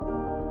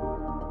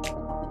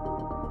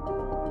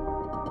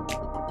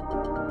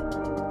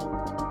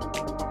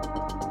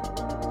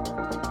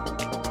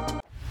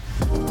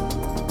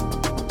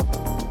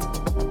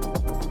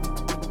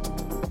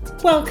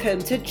Welcome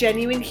to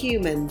Genuine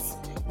Humans,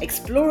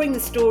 exploring the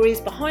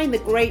stories behind the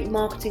great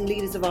marketing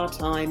leaders of our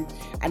time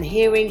and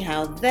hearing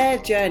how their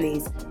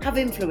journeys have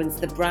influenced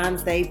the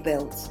brands they've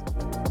built.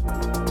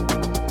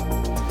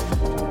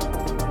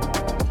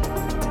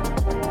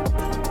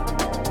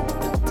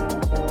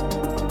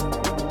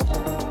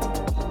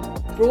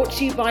 Brought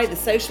to you by The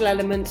Social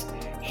Element,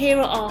 here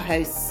are our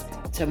hosts,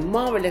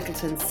 Tamara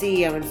Littleton,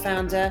 CEO and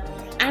founder,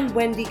 and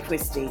Wendy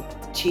Christie,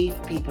 Chief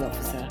People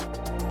Officer.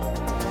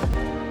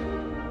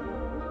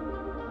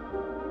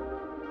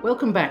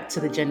 Welcome back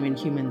to the Genuine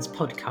Humans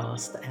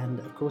podcast.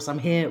 And of course, I'm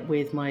here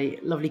with my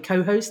lovely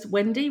co-host,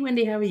 Wendy.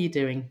 Wendy, how are you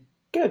doing?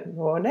 Good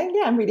morning.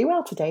 Yeah, I'm really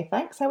well today.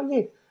 Thanks. How are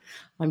you?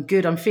 I'm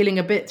good. I'm feeling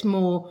a bit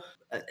more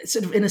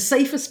sort of in a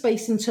safer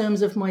space in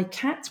terms of my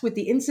cat. With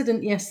the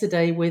incident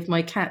yesterday with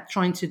my cat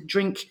trying to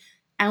drink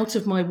out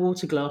of my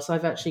water glass,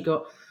 I've actually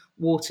got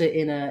water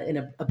in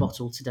a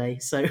bottle today,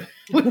 so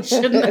we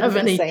shouldn't have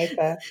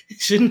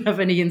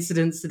any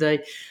incidents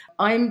today.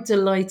 I'm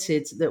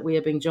delighted that we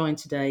are being joined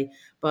today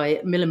by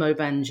Milimo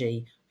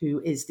Banji, who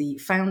is the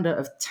founder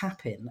of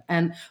Tappin.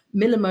 And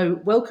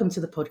Milimo, welcome to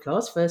the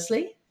podcast,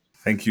 firstly.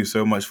 Thank you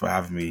so much for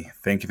having me.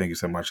 Thank you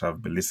so much.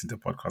 I've been listening to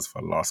podcasts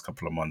for the last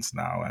couple of months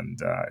now, and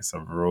it's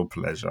a real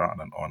pleasure and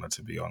an honor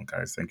to be on,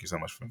 guys. Thank you so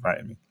much for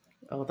inviting me.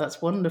 Oh,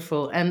 that's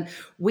wonderful. And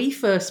we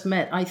first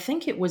met, I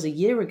think it was a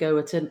year ago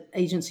at an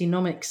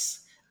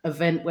Agencynomics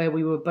event where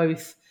we were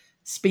both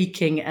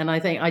speaking. And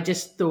I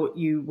just thought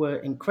you were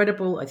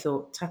incredible. I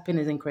thought Tappin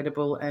is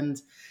incredible.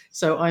 And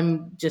so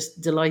I'm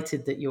just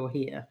delighted that you're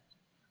here.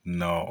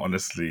 No,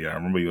 honestly, I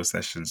remember your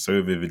session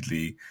so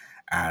vividly,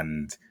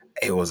 and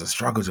it was a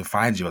struggle to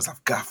find you. I was like,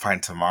 I've got to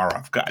find Tamara.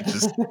 I've got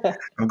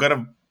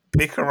to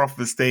pick her off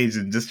the stage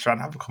and just try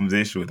and have a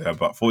conversation with her.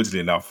 But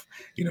fortunately enough,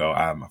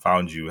 I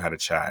found you, had a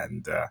chat,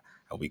 and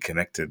we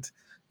connected.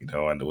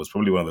 And it was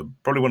probably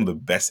one of the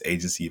best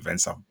agency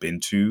events I've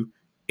been to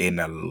in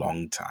a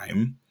long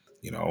time.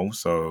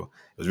 So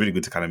it was really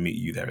good to kind of meet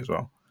you there as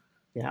well.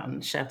 Yeah,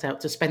 and shout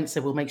out to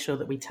Spencer. We'll make sure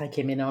that we tag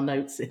him in our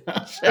notes in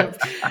our show.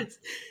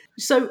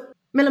 So,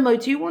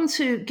 Milimo, do you want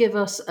to give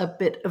us a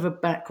bit of a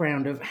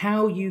background of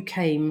how you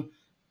came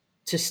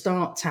to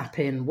start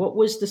Tappin? What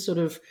was the sort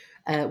of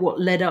what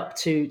led up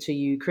to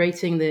you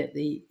creating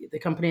the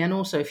company, and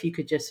also if you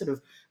could just sort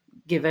of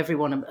give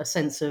everyone a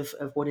sense of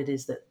what it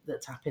is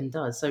that Tappin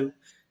does. So,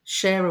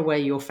 share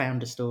away your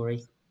founder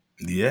story.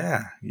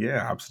 Yeah,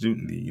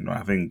 absolutely.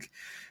 I think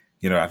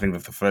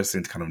that the first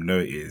thing to kind of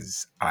note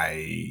is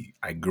I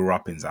grew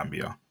up in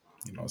Zambia.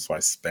 So I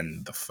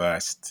spent the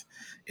first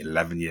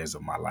 11 years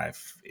of my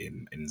life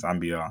in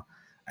Zambia,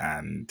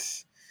 and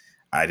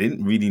I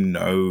didn't really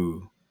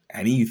know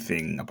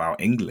anything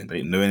about England. I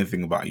didn't know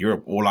anything about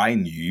Europe. All I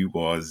knew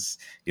was,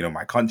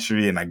 my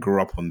country, and I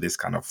grew up on this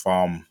kind of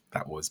farm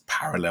that was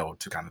parallel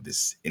to kind of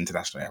this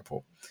international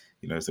airport.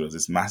 So there was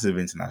this massive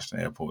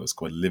international airport. It's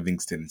called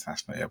Livingston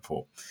International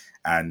Airport.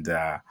 And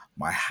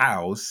my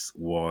house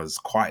was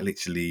quite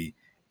literally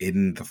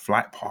on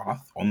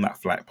that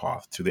flight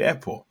path to the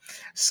airport.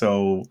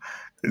 So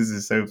this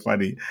is so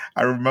funny.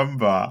 I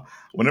remember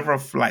whenever a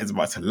flight is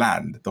about to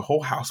land, the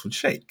whole house would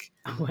shake,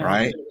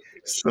 right?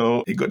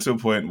 So it got to a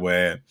point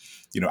where,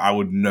 I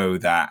would know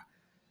that,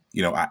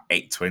 at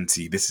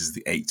 8:20, this is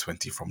the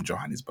 8:20 from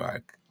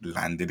Johannesburg,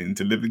 landed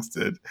into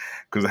Livingston,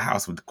 because the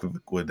house would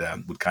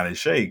kind of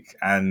shake.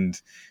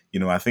 And,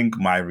 I think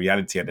my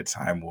reality at the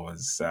time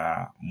was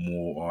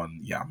more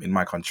on, I'm in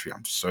my country.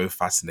 I'm so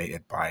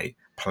fascinated by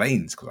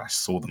planes because I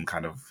saw them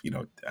kind of,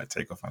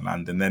 take off and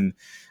land. And then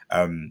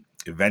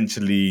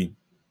eventually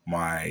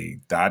my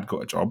dad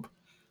got a job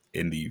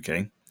in the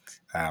UK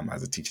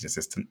as a teaching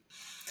assistant.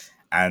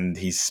 And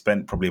he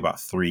spent probably about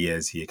 3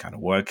 years here kind of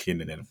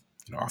working. And then,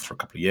 after a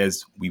couple of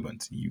years, we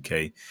went to the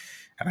UK.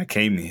 And I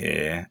came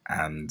here,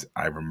 and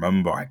I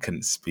remember I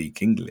couldn't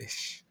speak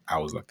English. I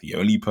was like the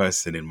only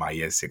person in my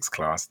year 6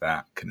 class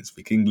that couldn't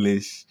speak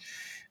English.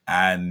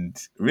 And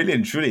really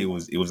and truly,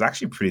 it was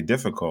actually pretty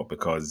difficult,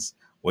 because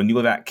when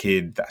you're that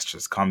kid that's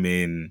just come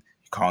in,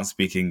 you can't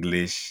speak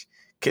English,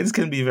 kids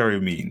can be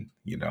very mean,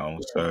 Yeah.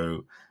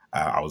 So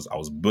I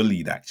was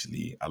bullied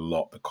actually a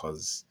lot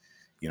because,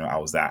 I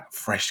was that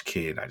fresh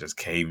kid. I just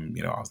came,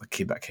 I was the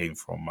kid that came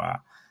from a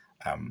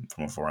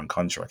foreign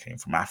country. I came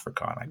from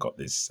Africa, and I got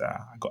this.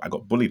 I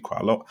got bullied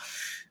quite a lot,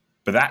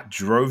 but that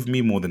drove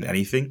me more than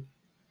anything.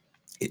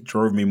 It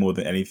drove me more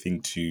than anything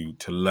to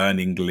learn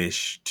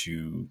English,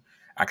 to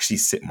actually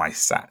sit my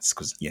SATs,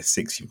 because year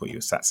 6 you've got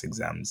your SATs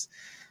exams,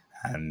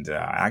 and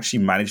I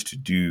actually managed to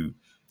do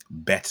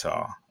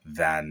better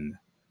than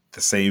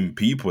the same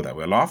people that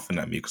were laughing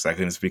at me because I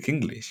couldn't speak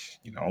English.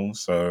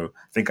 So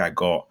I think I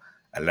got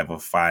a level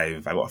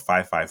 5. I got a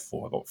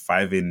 5.54. I got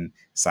 5 in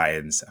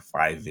science, a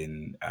 5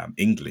 in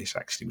English,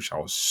 actually, which I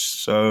was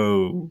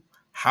so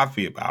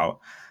happy about.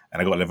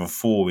 And I got level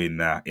 4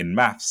 in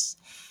maths.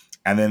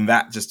 And then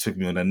that just took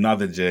me on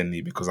another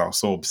journey because I was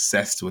so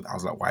obsessed with. I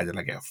was like, why did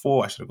I get a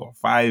 4? I should have got a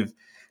 5.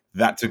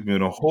 That took me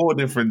on a whole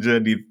different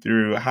journey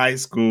through high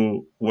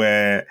school,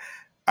 where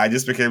I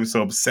just became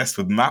so obsessed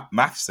with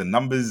maths and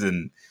numbers,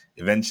 and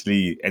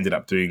eventually ended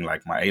up doing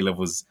like my A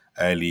levels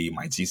early,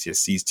 my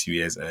GCSEs 2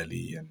 years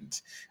early,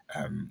 and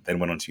then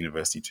went on to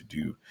university to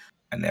do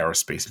an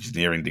aerospace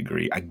engineering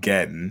degree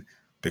again.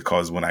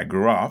 Because when I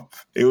grew up,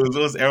 it was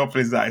those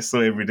airplanes that I saw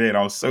every day, and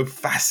I was so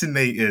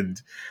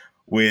fascinated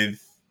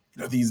with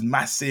these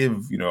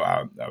massive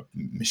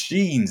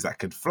machines that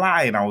could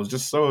fly, and I was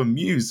just so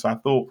amused. So I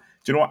thought,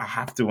 do you know what? I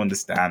have to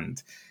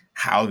understand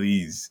how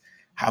they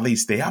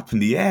stay up in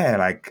the air.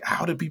 Like,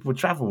 how do people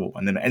travel?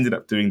 And then I ended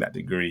up doing that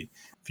degree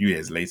a few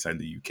years later in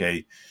the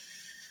UK,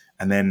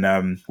 and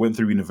then went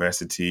through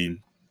university.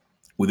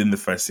 Within the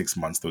first 6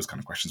 months, those kind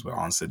of questions were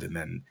answered, and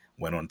then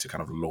went on to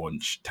kind of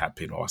launch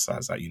Tappin whilst I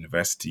was at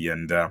university.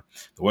 And the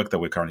work that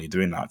we're currently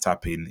doing now at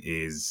Tappin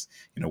is,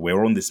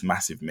 we're on this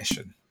massive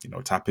mission.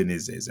 Tappin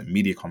is a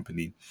media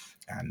company,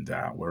 and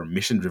we're a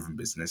mission-driven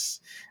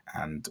business,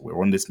 and we're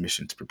on this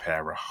mission to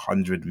prepare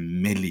 100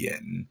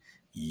 million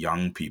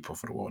young people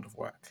for the world of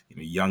work,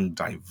 young,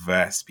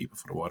 diverse people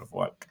for the world of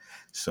work.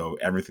 So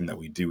everything that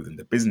we do within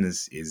the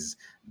business is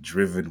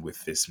driven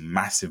with this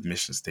massive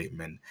mission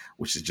statement,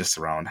 which is just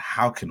around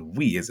how can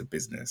we as a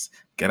business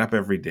get up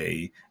every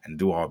day and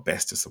do our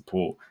best to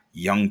support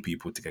young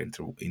people to get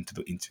into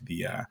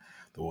the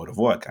world of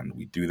work. And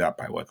we do that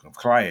by working with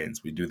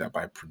clients. We do that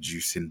by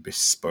producing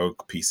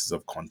bespoke pieces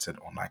of content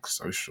on like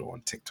social,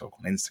 on TikTok,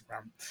 on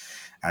Instagram.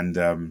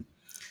 And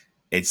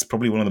it's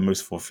probably one of the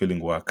most fulfilling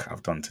work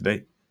I've done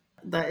today.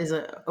 That is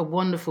a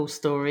wonderful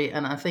story.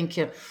 And I think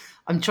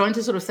I'm trying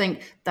to sort of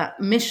think that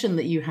mission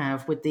that you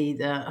have with the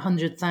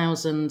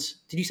 100,000,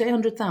 did you say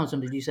 100,000?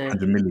 Did you say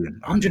 100 million?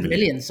 100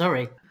 million,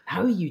 sorry.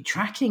 How are you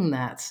tracking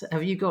that?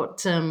 Have you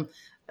got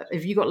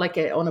like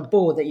on a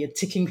board that you're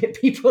ticking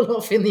people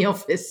off in the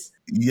office?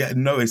 Yeah,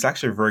 no, it's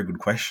actually a very good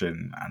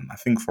question. And I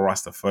think for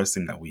us, the first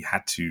thing that we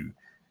had to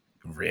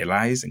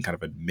realize and kind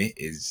of admit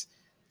is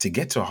to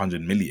get to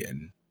 100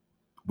 million,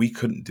 we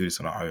couldn't do this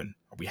on our own.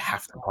 We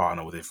have to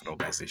partner with different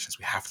organizations.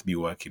 We have to be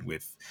working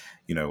with,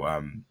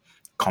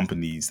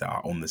 companies that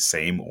are on the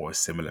same or a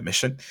similar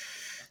mission.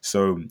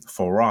 So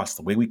for us,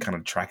 the way we kind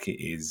of track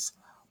it is,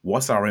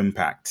 what's our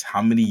impact?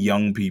 How many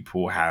young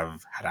people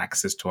have had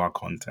access to our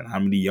content? How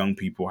many young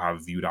people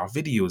have viewed our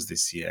videos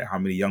this year? How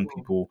many young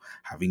people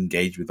have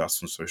engaged with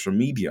us on social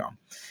media?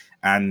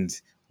 And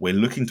we're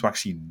looking to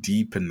actually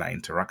deepen that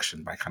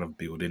interaction by kind of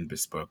building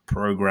bespoke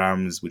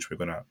programs, which we're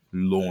going to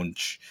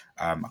launch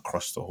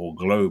across the whole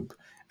globe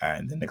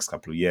in the next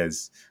couple of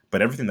years.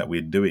 But everything that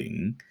we're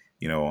doing,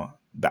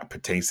 that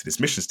pertains to this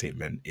mission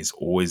statement is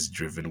always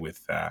driven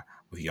with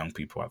young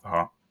people at the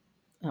heart.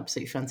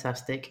 Absolutely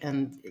fantastic.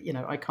 And,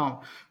 I can't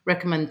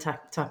recommend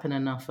Tappin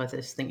enough. I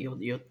just think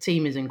your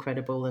team is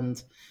incredible,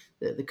 and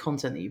the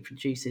content that you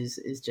produce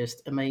is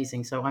just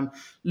amazing. So I'm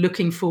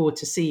looking forward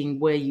to seeing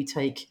where you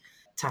take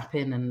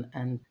Tappin,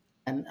 and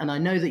I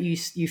know that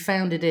you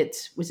founded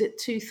it, was it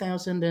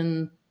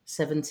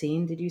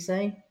 2017, did you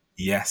say?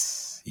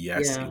 Yes. Yeah.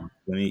 It's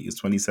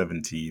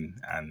 2017,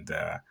 and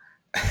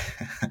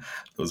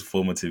those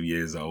formative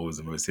years are always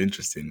the most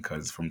interesting,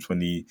 because from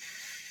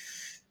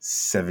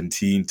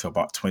 2017 to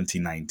about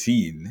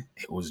 2019,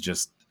 it was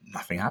just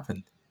nothing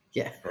happened.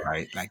 Yeah.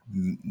 Right? Like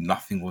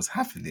nothing was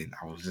happening.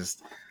 I was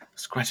just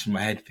scratching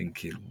my head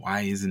thinking, why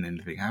isn't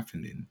anything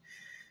happening?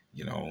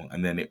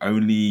 And then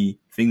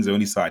things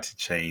only started to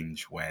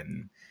change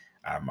when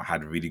I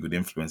had really good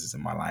influences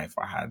in my life.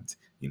 I had,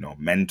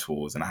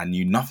 mentors, and I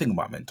knew nothing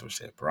about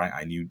mentorship, right?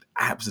 I knew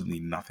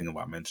absolutely nothing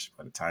about mentorship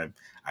at the time.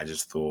 I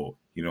just thought,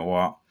 you know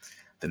what?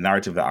 The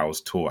narrative that I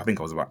was taught, I think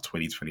I was about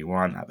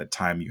 2021. At the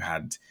time, you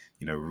had,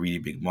 really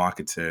big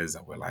marketers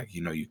that were like,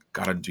 you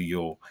got to do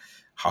your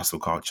hustle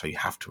culture. You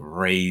have to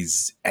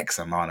raise X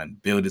amount and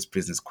build this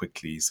business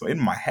quickly. So in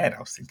my head, I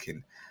was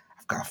thinking,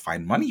 I've got to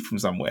find money from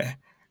somewhere.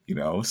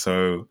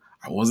 So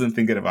I wasn't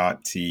thinking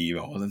about team.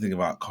 I wasn't thinking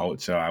about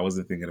culture. I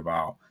wasn't thinking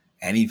about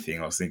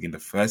anything. I was thinking the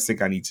first thing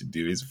I need to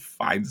do is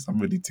find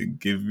somebody to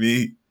give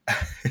me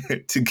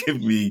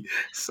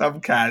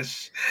some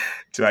cash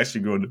to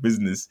actually grow the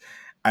business.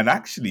 And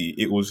actually,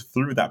 it was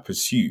through that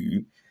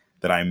pursuit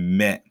that I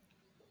met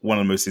one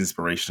of the most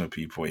inspirational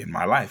people in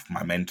my life,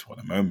 my mentor at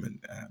the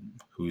moment,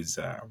 who's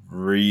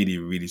really,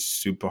 really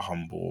super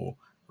humble,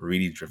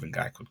 really driven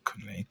guy called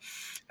Kunle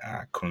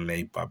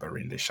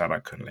Babarinde. Shout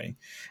out Kunle.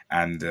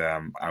 And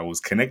I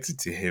was connected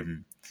to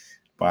him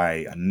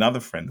by another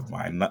friend of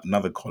mine,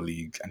 another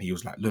colleague, and he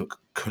was like, look,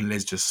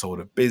 Kunle's just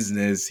sold a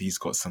business. He's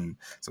got some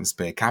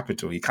spare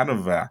capital. He kind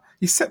of,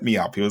 he set me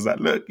up. He was like,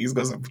 look, he's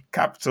got some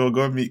capital.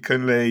 Go meet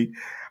Kunle.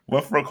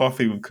 Went for a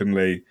coffee with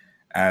Kunle.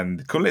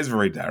 And Kunle is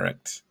very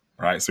direct,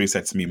 right? So he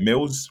said to me,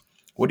 Mills,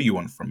 what do you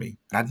want from me?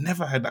 And I'd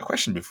never heard that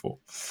question before.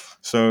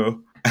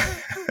 So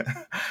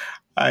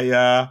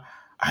I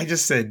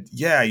just said,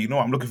 yeah,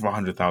 I'm looking for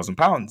 £100,000,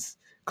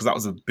 because that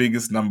was the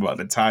biggest number at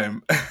the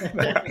time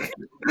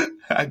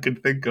I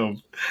could think of.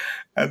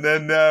 And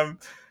then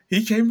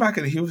he came back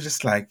and he was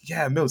just like,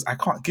 yeah, Mills, I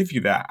can't give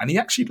you that. And he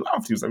actually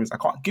laughed. He was like, I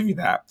can't give you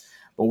that.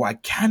 But what I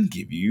can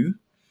give you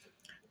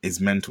is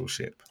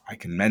mentorship. I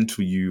can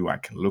mentor you. I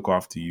can look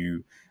after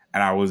you.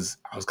 And I was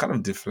kind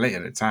of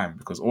deflated at the time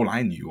because all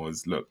I knew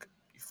was, look,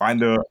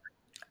 find a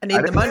I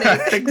need the money.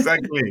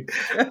 exactly.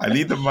 I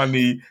need the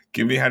money.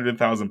 Give me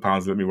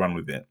 £100,000. Let me run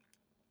with it.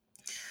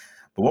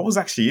 But what was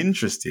actually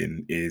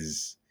interesting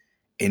is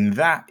in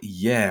that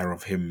year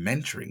of him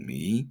mentoring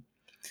me,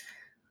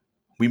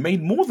 we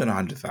made more than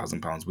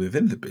 £100,000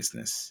 within the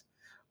business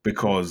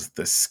because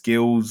the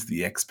skills,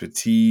 the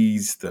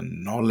expertise, the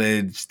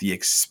knowledge, the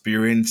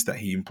experience that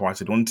he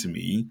imparted onto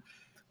me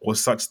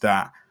was such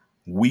that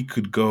we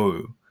could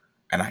go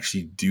and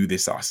actually do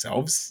this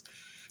ourselves.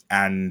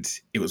 And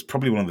it was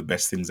probably one of the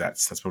best things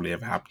that's probably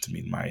ever happened to me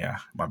in my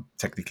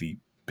technically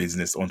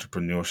business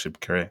entrepreneurship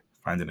career,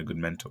 finding a good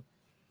mentor.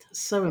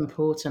 So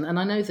important. And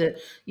I know that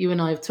you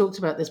and I have talked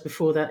about this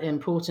before, that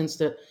importance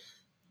that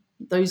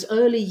those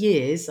early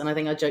years, and I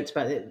think I joked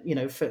about it,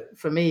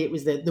 for me, it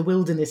was the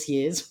wilderness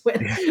years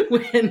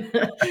when,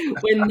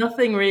 when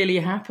nothing really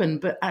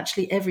happened, but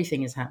actually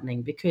everything is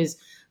happening, because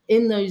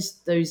in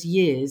those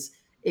years,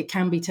 it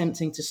can be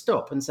tempting to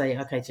stop and say,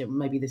 okay,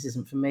 maybe this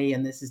isn't for me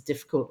and this is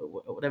difficult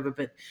or whatever.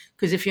 But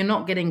because if you're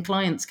not getting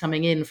clients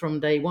coming in from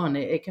day one,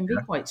 it can be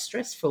quite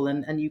stressful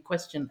and you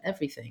question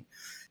everything.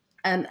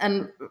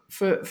 And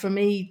for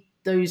me,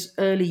 those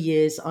early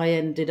years, I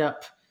ended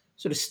up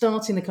sort of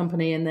starting the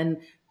company and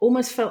then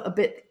almost felt a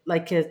bit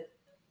like a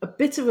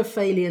bit of a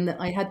failure in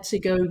that I had to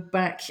go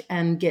back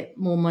and get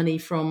more money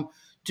from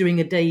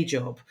doing a day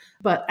job.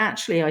 But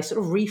actually, I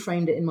sort of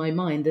reframed it in my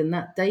mind, and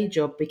that day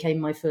job became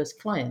my first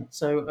client.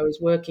 So I was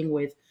working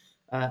with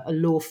a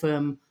law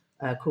firm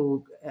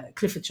called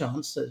Clifford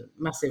Chance, a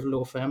massive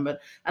law firm,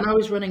 and I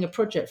was running a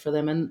project for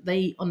them, and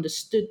they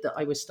understood that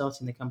I was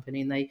starting the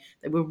company, and they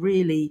were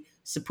really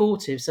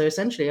supportive. So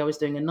essentially, I was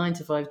doing a 9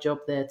 to 5 job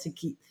there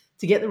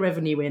to get the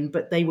revenue in,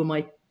 but they were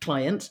my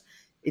client.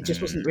 It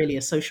just wasn't really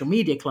a social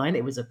media client;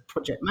 it was a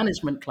project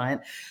management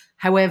client.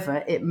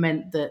 However, it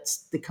meant that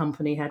the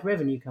company had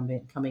revenue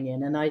coming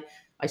in, and I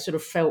sort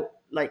of felt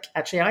like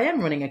actually I am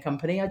running a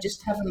company. I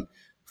just haven't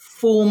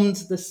formed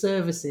the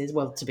services.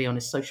 Well, to be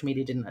honest, social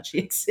media didn't actually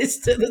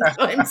exist at the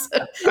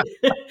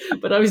time,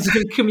 but I was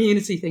doing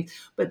community things.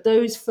 But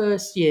those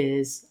first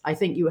years, I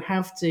think you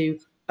have to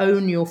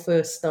own your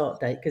first start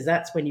date, because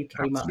that's when you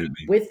came up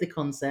with the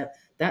concept.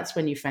 That's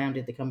when you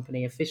founded the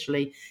company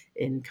officially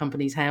in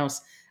Companies House.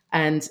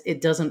 And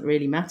it doesn't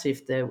really matter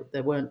if there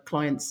weren't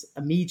clients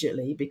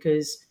immediately,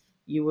 because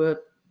you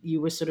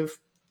were sort of,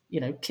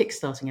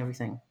 kickstarting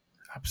everything.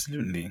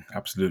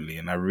 Absolutely.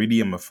 And I really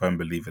am a firm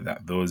believer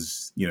that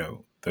those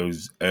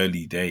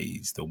early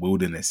days, the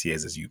wilderness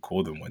years, as you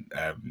call them,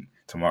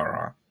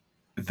 Tamara,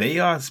 they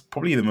are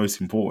probably the most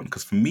important,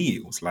 because for me,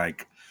 it was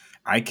like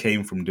I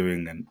came from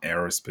doing an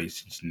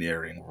aerospace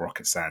engineering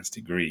rocket science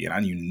degree, and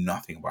I knew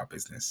nothing about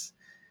business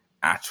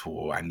at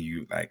all. I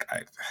knew I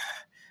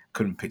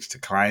couldn't pitch to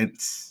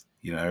clients.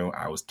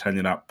 I was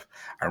turning up.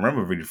 I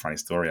remember a really funny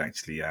story,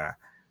 actually.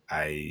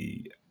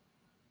 I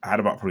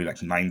had about probably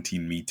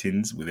 19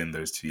 meetings within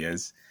those 2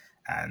 years,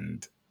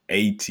 and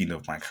 18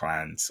 of my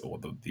clients, or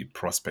the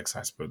prospects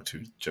I spoke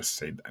to, just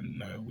said,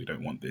 no, we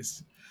don't want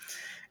this.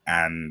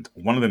 And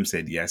one of them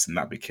said yes, and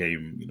that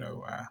became,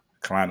 a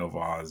client of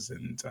ours,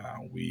 and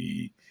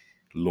we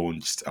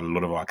launched a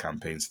lot of our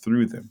campaigns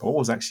through them. But what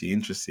was actually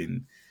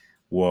interesting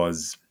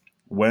was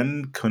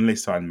when Kunle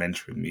started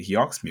mentoring me, he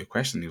asked me a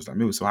question. He was like,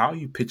 "Mil, so how are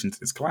you pitching to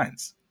these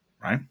clients?"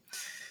 Right?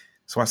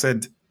 So I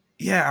said,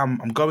 "Yeah, I'm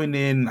going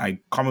in. I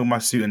come with my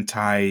suit and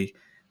tie.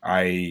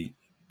 I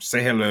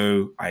say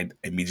hello. I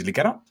immediately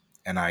get up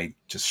and I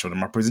just show them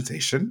my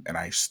presentation, and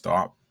I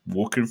start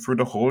walking through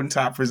the whole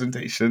entire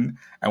presentation.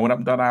 And when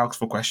I'm done, I ask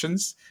for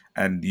questions.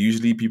 And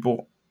usually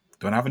people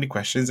don't have any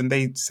questions, and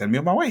they send me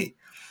on my way."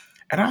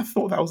 And I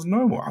thought that was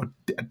normal.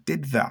 I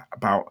did that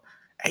about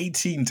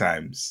 18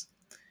 times.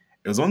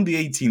 It was on the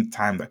 18th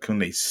time that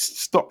Kunle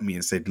stopped me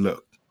and said,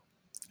 "Look,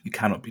 you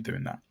cannot be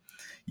doing that.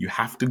 You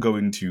have to go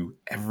into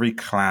every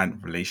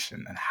client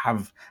relation and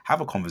have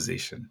a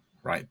conversation,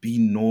 right? Be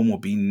normal,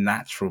 be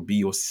natural, be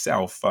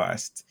yourself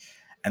first,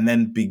 and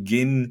then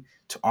begin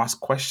to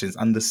ask questions,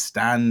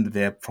 understand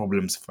their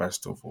problems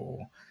first of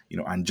all,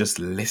 and just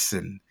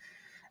listen.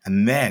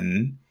 And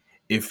then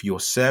if your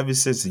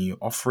services and your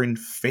offering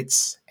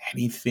fits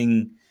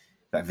anything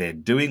that they're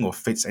doing or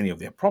fits any of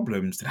their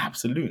problems, then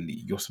absolutely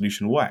your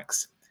solution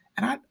works."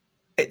 And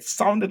it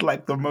sounded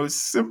like the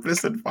most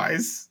simplest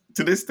advice.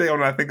 To this day,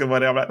 when I think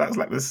about it, I'm like, that's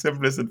like the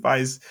simplest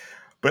advice.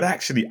 But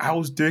actually, I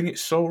was doing it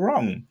so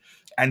wrong.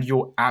 And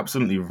you're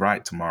absolutely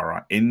right,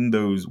 Tamara. In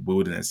those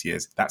wilderness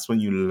years, that's when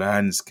you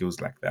learn skills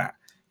like that.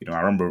 I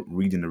remember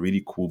reading a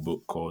really cool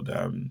book called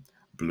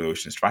Blue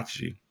Ocean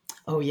Strategy.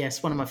 Oh,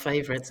 yes. One of my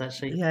favorites,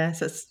 actually.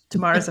 Yes,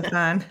 Tamara's a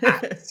fan.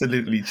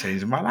 Absolutely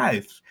changed my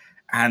life.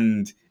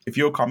 And if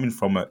you're coming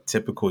from a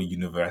typical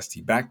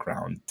university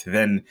background to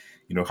then,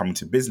 coming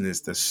to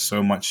business, there's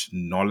so much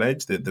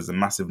knowledge that there's a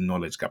massive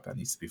knowledge gap that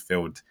needs to be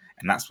filled.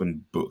 And that's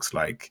when books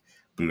like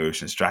Blue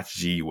Ocean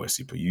Strategy were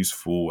super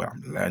useful.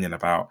 I'm learning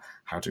about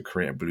how to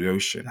create a blue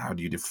ocean. How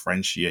do you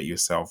differentiate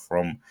yourself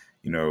from,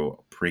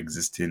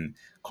 pre-existing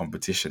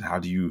competition? How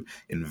do you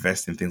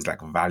invest in things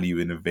like value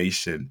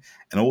innovation?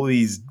 And all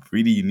these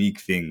really unique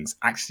things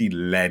actually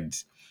led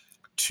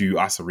to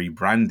us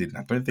rebranding.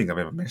 I don't think I've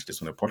ever mentioned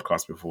this on a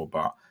podcast before,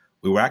 but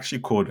we were actually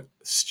called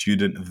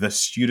the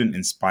Student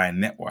Inspire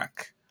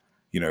Network,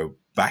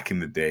 back in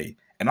the day.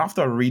 And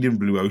after reading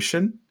Blue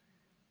Ocean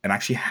and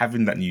actually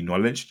having that new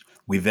knowledge,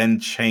 we then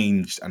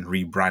changed and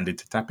rebranded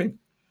to Tap-In.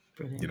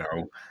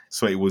 Brilliant.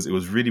 So it was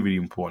really, really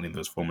important in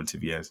those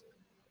formative years.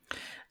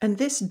 And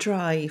this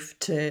drive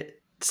to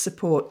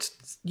support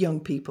young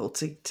people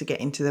to get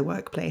into the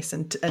workplace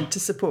and to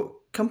support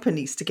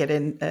companies to get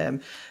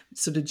in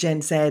sort of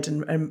Gen Z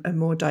and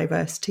more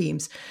diverse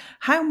teams.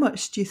 How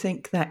much do you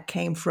think that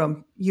came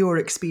from your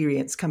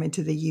experience coming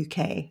to the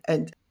UK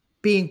and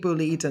being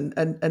bullied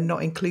and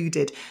not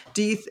included?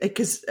 Do you,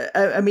 because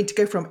to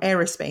go from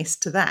aerospace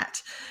to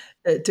that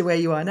to where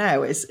you are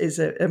now is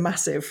a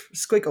massive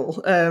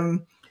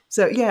squiggle.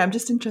 So yeah, I'm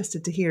just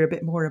interested to hear a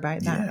bit more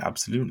about that. Yeah,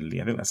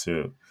 absolutely. I think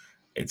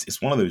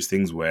it's one of those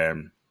things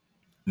where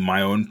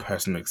my own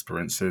personal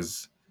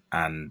experiences,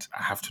 and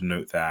I have to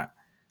note that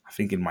I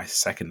think in my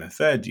second and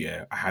third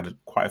year, I had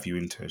quite a few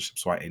internships.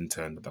 So I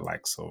interned at the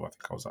likes of, I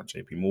think I was at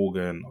JP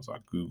Morgan, I was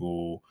at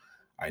Google,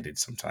 I did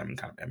some time in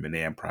kind of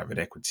M&A and private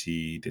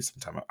equity, did some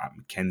time at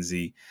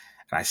McKinsey,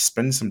 and I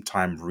spent some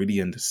time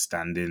really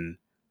understanding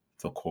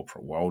the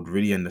corporate world,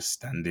 really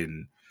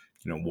understanding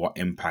what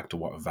impact or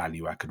what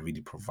value I could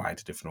really provide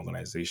to different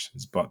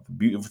organizations. But the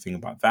beautiful thing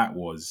about that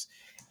was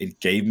it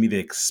gave me the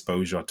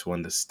exposure to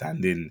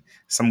understanding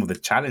some of the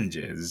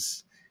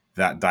challenges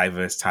that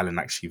diverse talent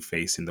actually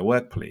face in the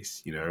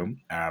workplace.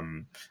 I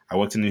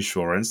worked in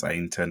insurance. I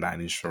interned at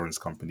an insurance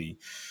company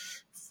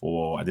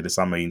I did a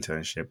summer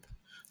internship.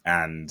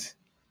 And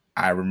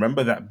I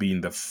remember that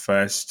being the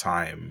first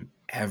time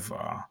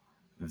ever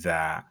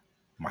that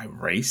my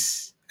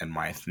race and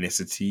my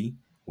ethnicity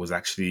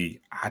I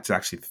had to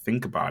actually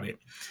think about it.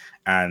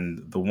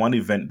 And the one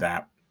event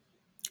that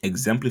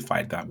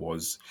exemplified that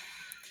was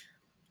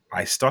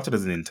I started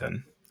as an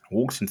intern. I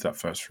walked into that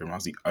first room. I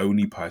was the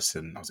only black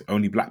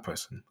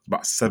person,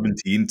 about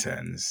 70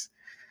 interns.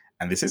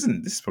 And this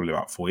is probably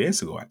about 4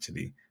 years ago,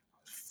 actually.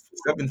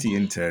 70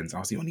 interns. I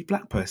was the only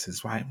black person.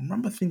 So I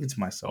remember thinking to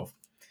myself,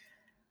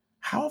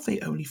 how have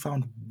they only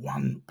found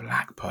one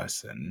black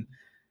person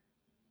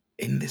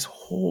in this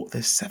hall?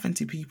 There's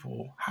 70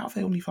 people. How have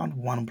they only found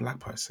one black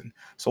person?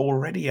 So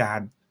already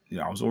I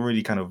was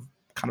already kind of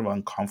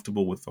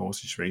uncomfortable with the whole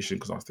situation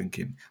because I was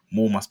thinking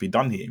more must be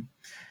done here.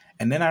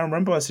 And then I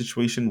remember a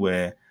situation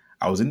where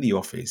I was in the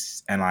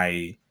office and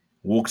I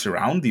walked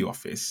around the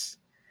office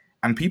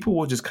and people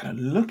were just kind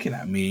of looking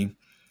at me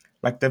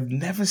like they've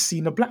never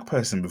seen a black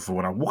person before.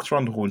 And I walked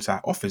around the whole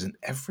entire office and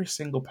every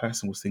single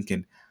person was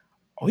thinking,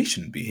 oh, he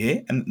shouldn't be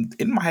here. And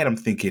in my head, I'm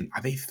thinking,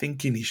 are they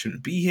thinking he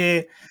shouldn't be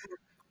here?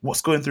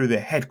 What's going through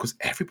their head? Because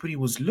everybody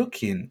was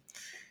looking.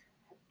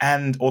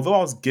 And although I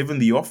was given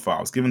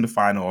the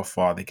final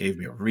offer, they gave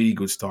me a really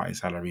good starting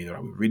salary. They're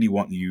like, we really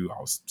want you. I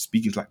was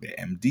speaking to like the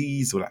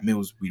MDs or like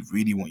Mills, we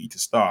really want you to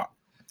start.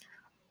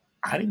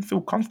 I didn't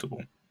feel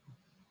comfortable.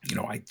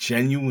 I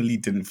genuinely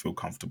didn't feel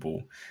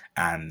comfortable.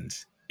 And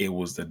it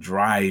was the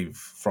drive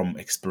from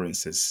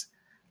experiences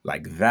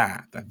like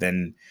that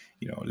then,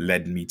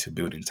 led me to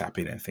building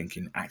Tap-In and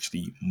thinking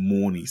actually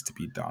more needs to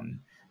be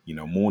done.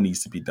 More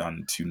needs to be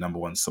done to, number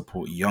one,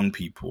 support young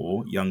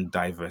people, young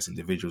diverse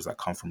individuals that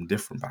come from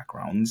different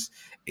backgrounds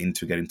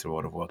into getting to the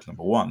world of work,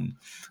 number one.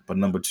 But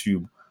number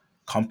two,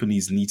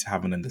 companies need to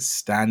have an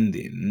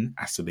understanding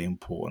as to the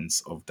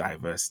importance of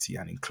diversity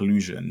and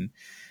inclusion.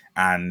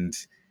 And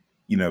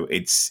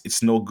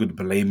it's no good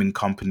blaming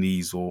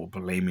companies or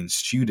blaming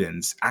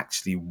students.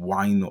 Actually,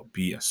 why not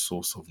be a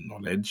source of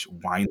knowledge?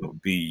 Why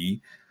not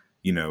be,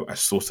 a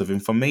source of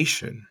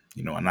information?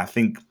 And I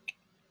think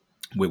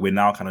we're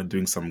now kind of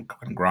doing some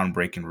kind of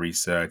groundbreaking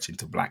research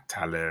into black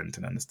talent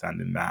and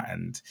understanding that.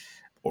 And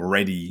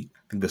already,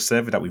 I think the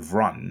survey that we've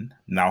run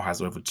now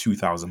has over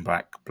 2,000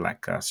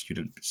 black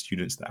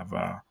students that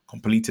have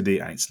completed it,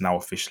 and it's now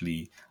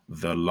officially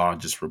the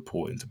largest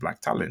report into black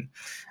talent.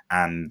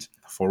 And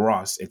for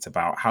us, it's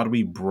about how do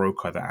we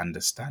broker that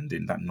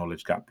understanding, that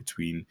knowledge gap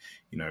between,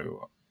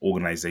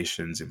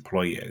 organizations,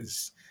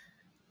 employers,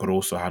 but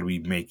also how do we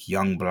make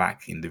young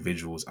black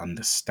individuals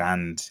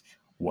understand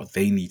what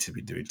they need to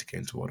be doing to get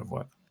into the world of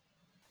work.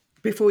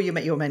 Before you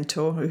met your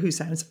mentor, who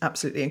sounds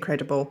absolutely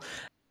incredible,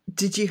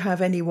 did you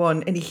have any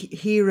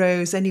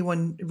heroes,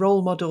 anyone,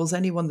 role models,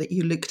 anyone that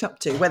you looked up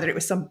to, whether it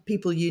was some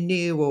people you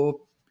knew or,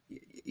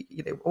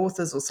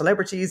 authors or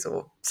celebrities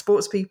or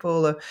sports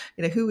people, or,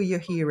 who were your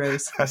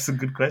heroes? That's a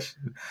good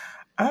question.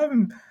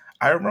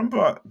 I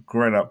remember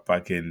growing up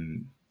back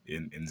in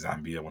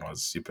Zambia when I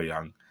was super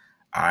young,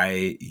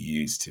 I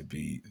used to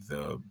be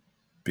the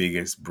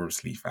biggest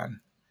Bruce Lee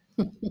fan.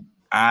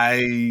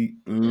 I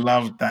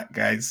loved that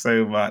guy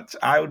so much.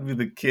 I would be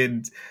the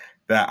kid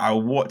that I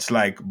watch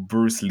like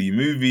Bruce Lee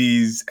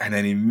movies, and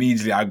then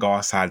immediately I go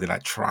outside and I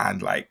try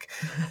and like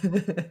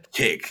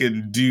kick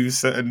and do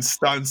certain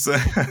stunts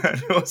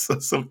and all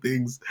sorts of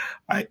things.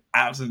 I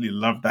absolutely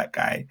love that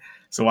guy.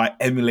 So I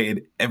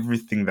emulated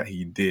everything that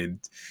he did.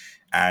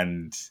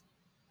 And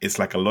it's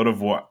like a lot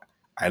of what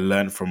I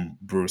learned from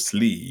Bruce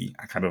Lee,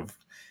 I kind of,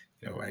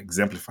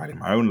 exemplified in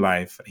my own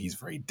life. He's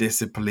very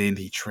disciplined.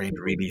 He trained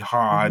really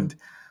hard.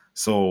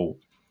 So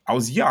I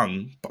was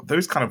young, but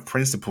those kind of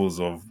principles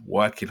of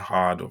working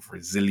hard, of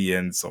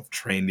resilience, of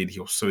training, he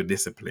was so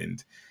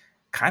disciplined,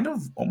 kind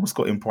of almost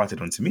got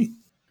imparted onto me.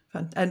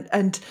 Fun.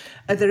 And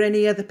are there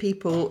any other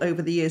people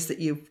over the years that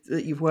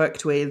you've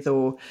worked with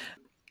or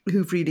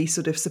who've really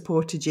sort of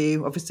supported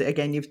you? Obviously,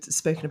 again, you've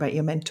spoken about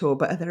your mentor,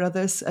 but are there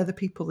other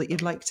people that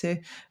you'd like to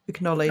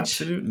acknowledge?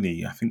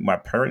 Absolutely. I think my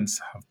parents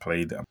have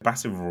played a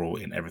massive role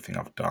in everything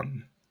I've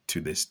done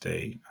to this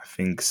day. I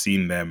think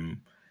seeing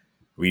them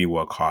really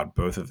work hard,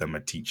 both of them are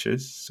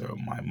teachers. So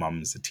my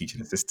mum's a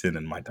teaching assistant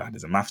and my dad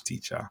is a maths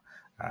teacher,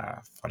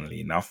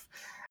 funnily enough.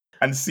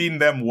 And seeing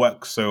them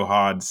work so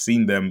hard,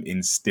 seeing them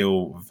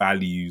instill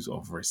values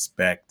of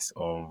respect,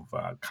 of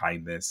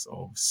kindness,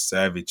 of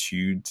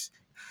servitude,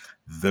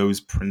 those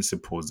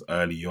principles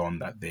early on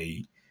that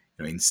they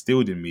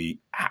instilled in me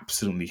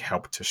absolutely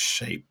helped to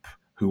shape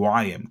who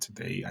I am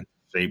today and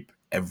shape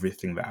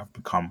everything that I've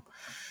become.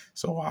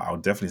 So I'll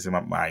definitely say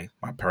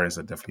my parents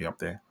are definitely up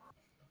there.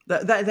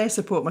 That their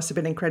support must have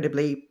been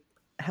incredibly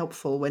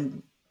helpful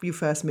when you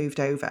first moved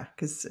over,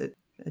 because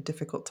a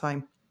difficult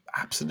time.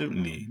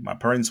 Absolutely. My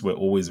parents were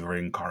always very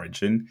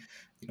encouraging.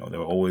 They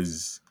were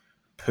always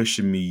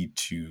pushing me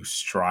to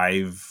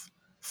strive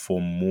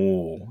for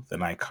more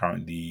than I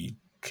currently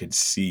could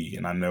see.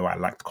 And I know I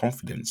lacked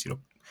confidence.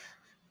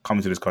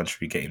 Coming to this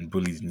country, getting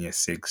bullied in year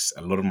 6,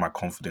 a lot of my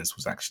confidence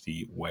was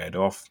actually weared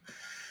off.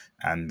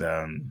 And,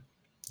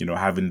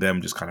 having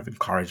them just kind of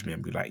encourage me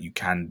and be like, you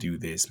can do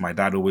this. My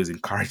dad always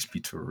encouraged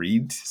me to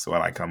read. So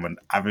I'm an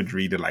avid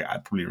reader. Like I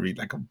probably read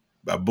like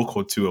a book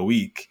or two a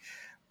week.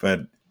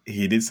 But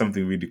he did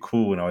something really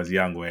cool when I was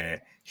young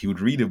where he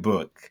would read a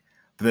book,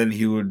 but then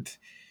he would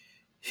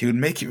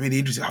make it really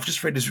interesting. I've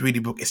just read this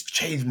reading book. It's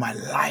changed my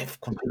life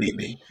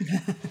completely.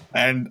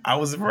 And I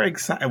was a very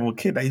excitable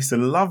kid. I used to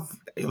love,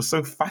 it was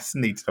so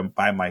fascinated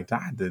by my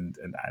dad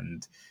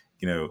and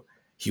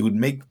he would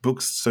make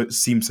books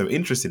seem so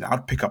interesting.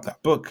 I'd pick up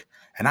that book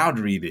and I would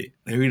read it.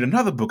 I'd read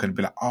another book and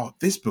be like, oh,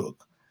 this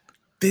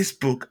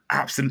book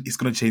absolutely is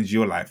going to change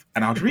your life.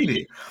 And I'd read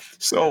it.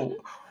 So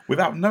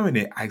without knowing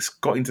it, I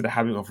got into the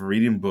habit of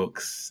reading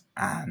books,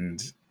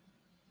 and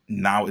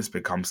now it's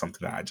become something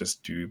that I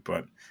just do.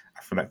 But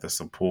I feel like the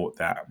support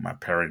that my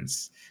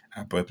parents,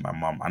 both my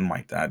mom and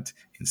my dad,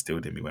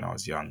 instilled in me when I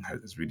was young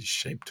has really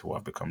shaped who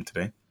I've become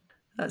today.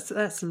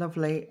 That's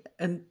lovely.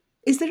 And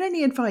is there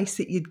any advice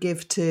that you'd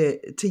give to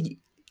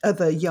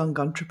other young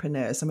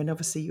entrepreneurs? I mean,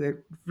 obviously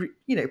you were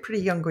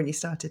pretty young when you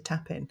started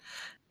Tappin.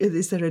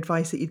 Is there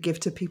advice that you'd give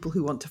to people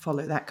who want to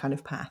follow that kind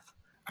of path?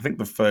 I think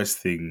the first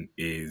thing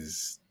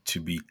is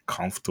to be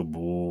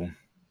comfortable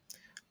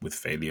with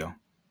failure.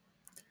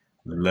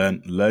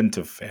 Learn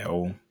to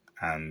fail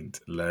and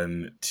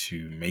learn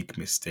to make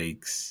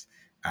mistakes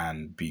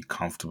and be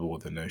comfortable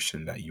with the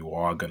notion that you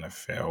are going to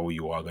fail,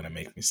 you are going to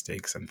make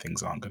mistakes, and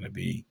things aren't going to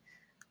be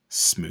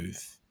smooth.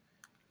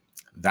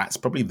 That's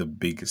probably the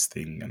biggest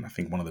thing. And I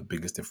think one of the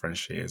biggest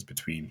differentiators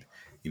between,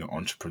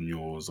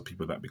 entrepreneurs or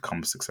people that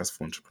become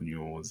successful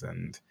entrepreneurs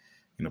and,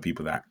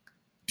 people that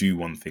do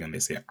one thing and they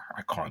say,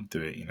 I can't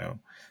do it,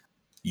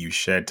 You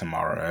shared,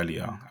 Tamara,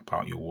 earlier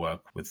about your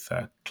work with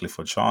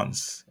Clifford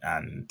Chance,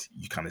 and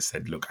you kind of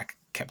said, look, I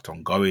kept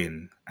on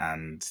going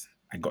and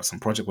I got some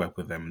project work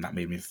with them, and that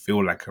made me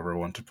feel like a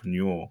real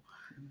entrepreneur.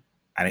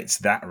 And it's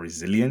that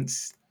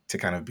resilience to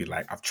kind of be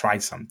like, I've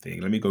tried something,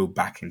 let me go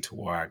back into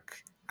work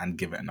and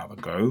give it another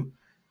go.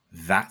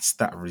 That's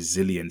that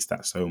resilience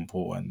that's so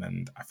important.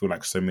 And I feel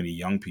like so many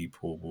young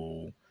people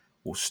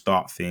will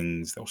start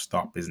things, they'll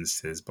start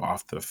businesses, but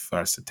after the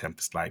first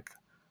attempt, it's like,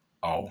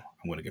 oh,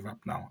 I'm going to give up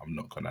now. I'm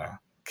not going to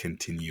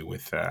continue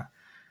with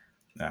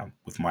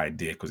my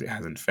idea because it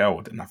hasn't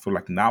failed. And I feel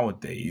like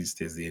nowadays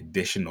there's the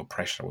additional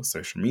pressure with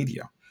social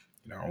media.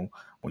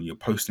 When you're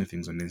posting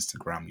things on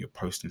Instagram, you're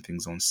posting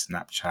things on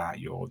Snapchat,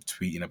 you're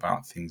tweeting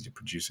about things, you're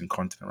producing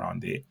content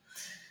around it.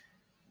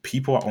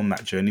 People are on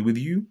that journey with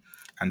you,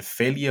 and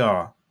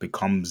failure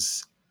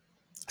becomes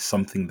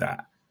something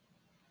that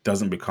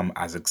doesn't become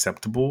as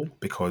acceptable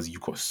because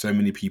you've got so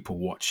many people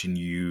watching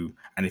you.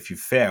 And if you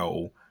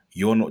fail,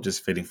 you're not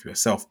just failing for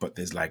yourself, but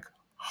there's like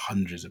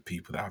hundreds of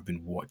people that have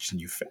been watching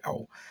you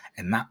fail.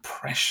 And that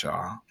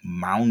pressure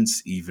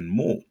mounts even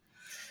more.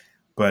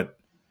 But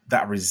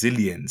that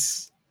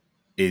resilience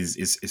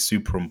is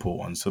super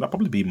important. So that'd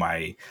probably be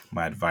my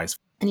advice.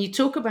 And you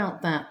talk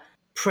about that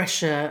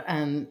pressure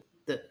and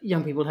that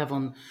young people have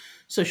on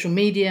social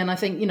media. And I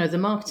think, the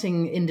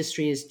marketing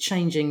industry is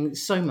changing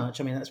so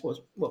much. I mean, that's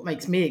what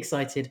makes me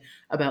excited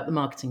about the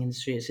marketing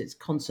industry is its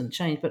constant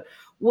change. But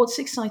what's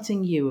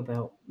exciting you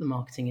about the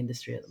marketing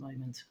industry at the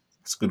moment?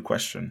 That's a good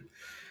question.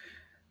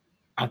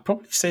 I'd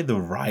probably say the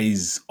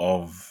rise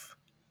of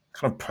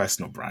kind of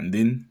personal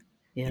branding.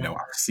 Yeah.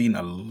 I've seen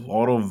a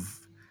lot of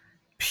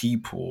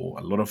people,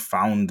 a lot of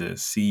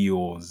founders,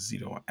 CEOs,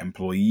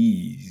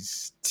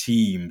 employees,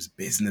 teams,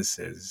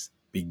 businesses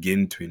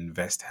begin to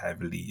invest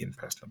heavily in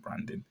personal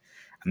branding.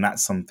 And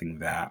that's something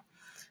that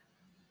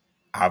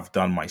I've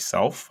done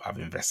myself. I've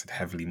invested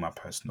heavily in my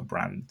personal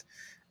brand.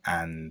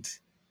 And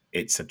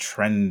it's a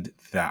trend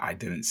that I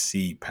didn't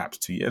see perhaps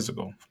 2 years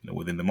ago.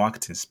 Within the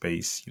marketing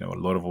space, a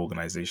lot of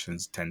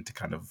organizations tend to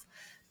kind of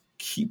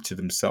keep to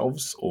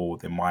themselves, or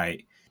they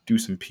might do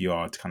some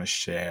PR to kind of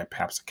share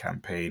perhaps a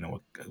campaign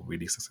or a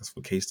really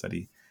successful case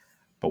study.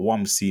 But what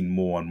I'm seeing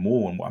more and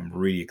more, and what I'm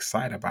really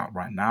excited about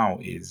right now,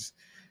 is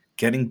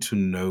getting to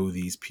know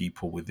these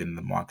people within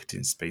the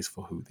marketing space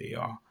for who they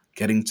are,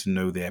 getting to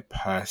know their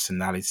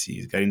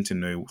personalities, getting to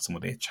know some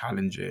of their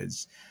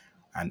challenges,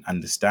 and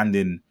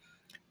understanding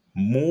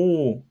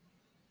more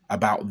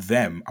about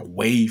them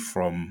away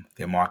from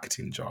their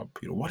marketing job.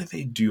 What do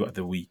they do at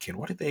the weekend?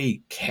 What do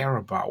they care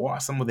about? What are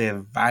some of their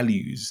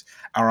values?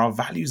 Are our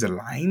values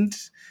aligned?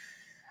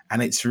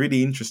 And it's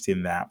really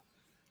interesting that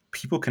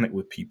people connect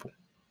with people.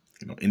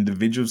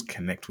 Individuals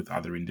connect with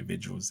other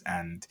individuals.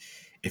 And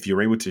if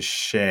you're able to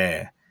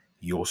share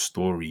your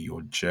story,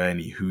 your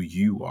journey, who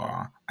you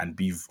are, and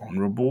be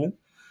vulnerable,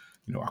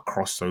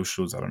 across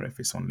socials. I don't know if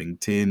it's on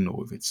LinkedIn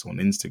or if it's on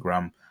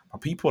Instagram,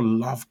 but people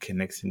love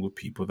connecting with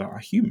people that are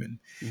human.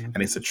 Mm.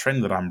 And it's a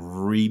trend that I'm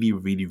really,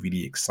 really,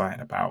 really excited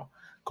about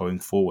going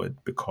forward,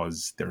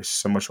 because there is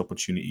so much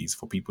opportunities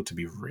for people to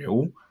be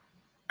real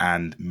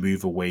and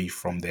move away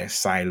from their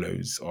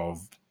silos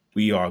of,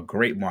 we are a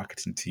great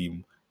marketing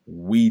team,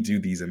 we do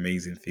these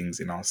amazing things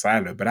in our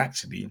silo, but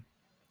actually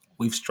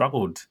we've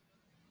struggled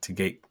to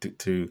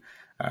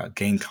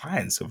gain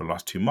clients over the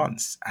last 2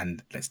 months.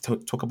 And let's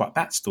talk about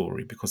that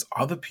story, because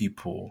other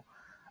people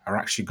are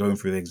actually going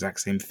through the exact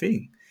same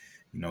thing.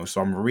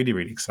 So I'm really,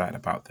 really excited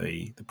about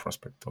the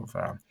prospect of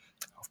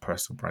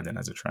personal branding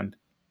as a trend.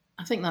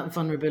 I think that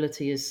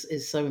vulnerability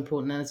is so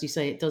important. And as you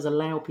say, it does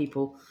allow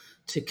people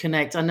to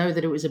connect. I know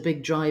that it was a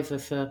big driver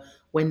for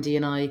Wendy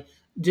and I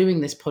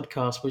doing this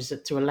podcast, was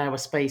to allow a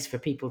space for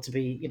people to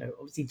be,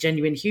 obviously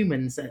genuine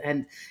humans,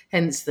 and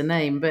hence the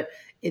name. But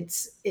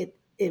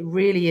it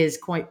really is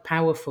quite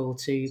powerful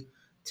to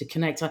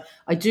connect.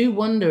 I do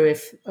wonder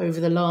if over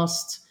the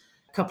last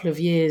couple of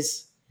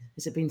years,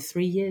 has it been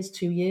 3 years,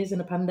 2 years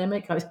in a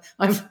pandemic?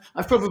 I've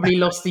probably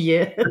lost a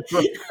year,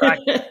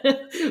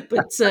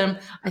 but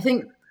I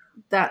think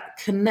that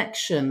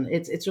connection,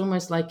 it's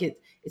almost like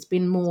it's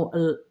been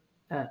more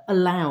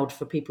allowed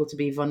for people to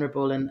be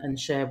vulnerable and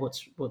share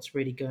what's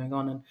really going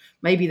on, and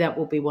maybe that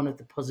will be one of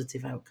the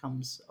positive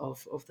outcomes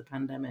of the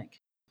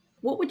pandemic.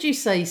 What would you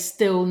say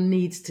still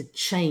needs to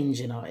change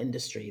in our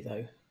industry,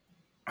 though?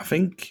 I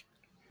think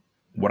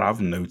what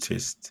I've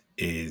noticed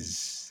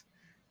is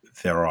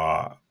there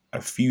are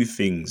a few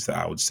things that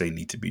I would say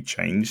need to be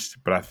changed,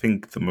 but I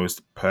think the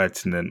most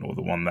pertinent, or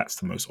the one that's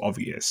the most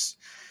obvious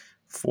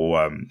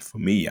for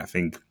me, I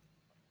think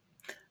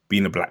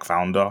being a Black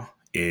founder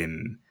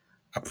in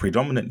a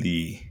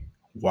predominantly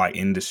white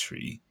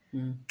industry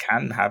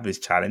can have its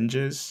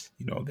challenges.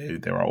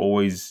 There are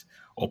always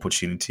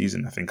opportunities,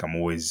 and I think I'm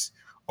always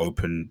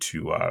open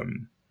to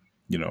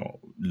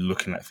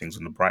looking at things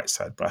on the bright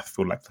side. But I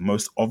feel like the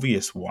most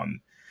obvious one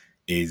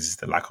is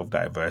the lack of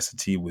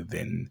diversity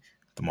within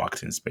the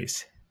marketing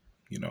space.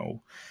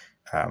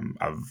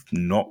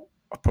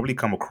 I've probably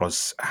come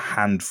across a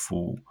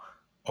handful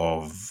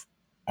of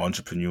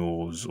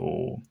entrepreneurs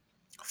or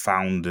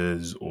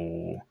founders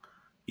or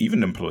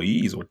even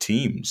employees or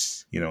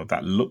teams,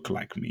 that look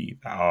like me,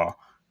 that are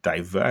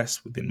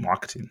diverse within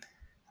marketing.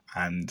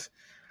 And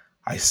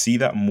I see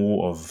that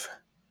more of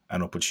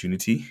an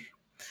opportunity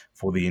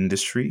for the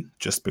industry,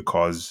 just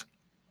because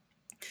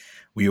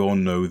we all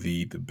know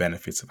the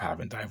benefits of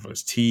having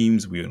diverse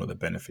teams. We all know the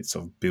benefits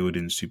of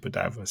building super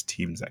diverse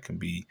teams that can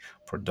be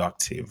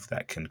productive,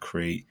 that can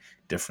create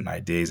different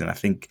ideas. And I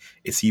think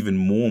it's even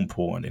more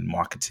important in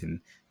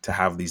marketing to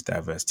have these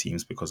diverse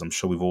teams, because I'm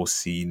sure we've all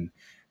seen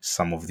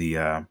some of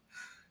the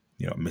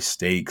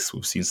mistakes.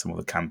 We've seen some of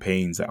the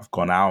campaigns that have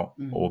gone out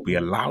or be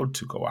allowed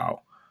to go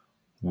out,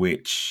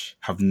 which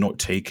have not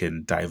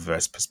taken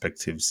diverse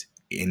perspectives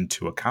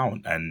into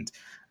account. And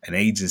an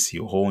agency,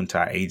 a whole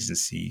entire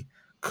agency,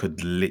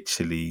 could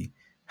literally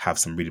have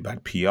some really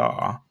bad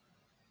PR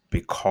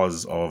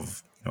because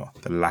of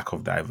the lack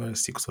of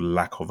diversity, because of the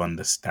lack of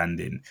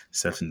understanding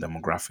certain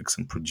demographics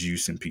and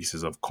producing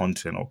pieces of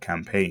content or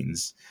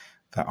campaigns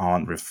that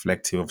aren't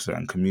reflective of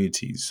certain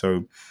communities.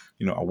 So,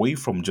 away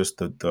from just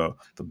the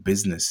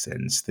business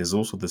sense, there's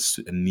also this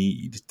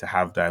need to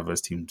have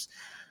diverse teams,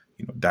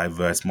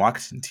 diverse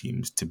marketing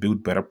teams, to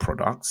build better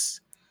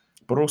products,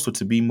 but also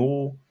to be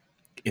more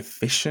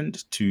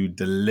efficient, to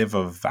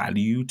deliver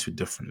value to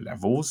different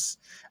levels,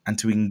 and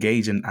to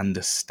engage and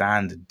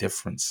understand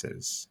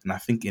differences. And I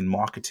think in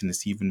marketing,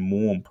 it's even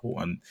more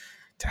important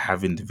to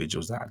have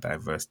individuals that are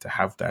diverse, to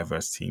have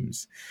diverse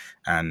teams.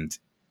 And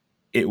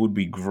it would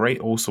be great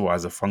also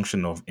as a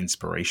function of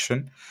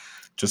inspiration,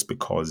 just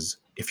because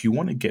if you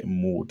want to get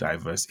more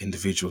diverse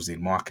individuals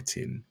in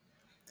marketing,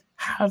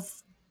 have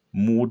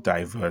more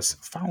diverse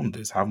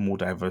founders, have more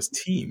diverse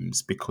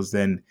teams, because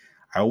then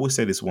I always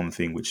say this one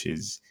thing, which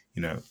is,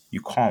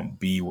 you can't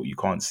be what you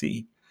can't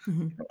see.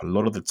 A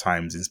lot of the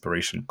times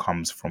inspiration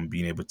comes from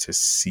being able to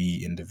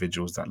see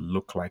individuals that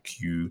look like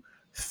you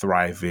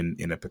thrive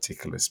in a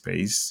particular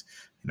space.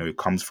 It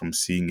comes from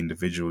seeing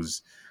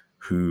individuals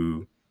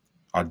who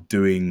are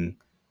doing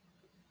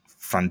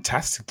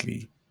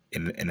fantastically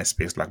in a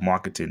space like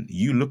marketing.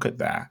 You look at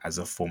that as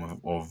a form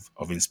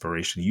of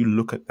inspiration. You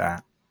look at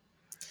that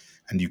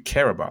and you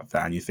care about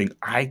that and you think,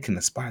 I can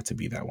aspire to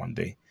be that one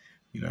day,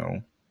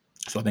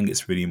 So I think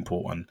it's really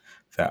important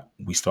that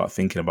we start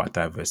thinking about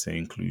diversity and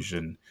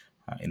inclusion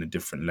in a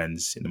different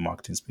lens in the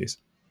marketing space.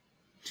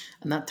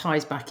 And that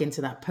ties back into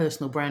that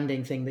personal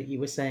branding thing that you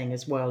were saying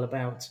as well,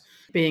 about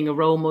being a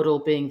role model,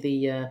 being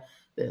the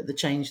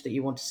change that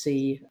you want to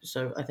see.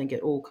 So I think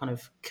it all kind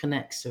of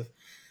connects. Of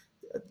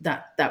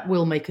that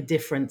will make a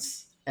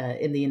difference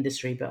in the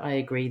industry, but I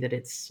agree that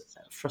it's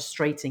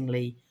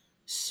frustratingly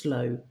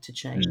slow to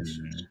change.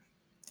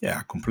 Yeah,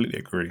 I completely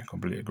agree.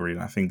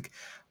 And I think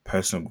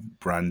personal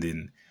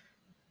branding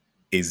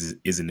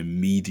is an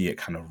immediate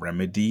kind of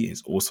remedy.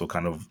 It's also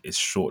it's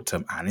short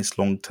term and it's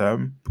long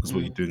term, because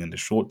what you're doing in the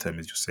short term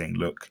is you're saying,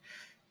 look,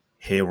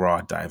 here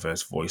are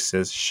diverse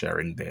voices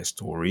sharing their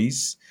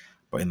stories.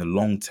 But in the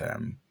long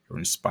term, you're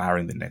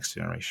inspiring the next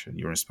generation.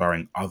 You're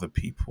inspiring other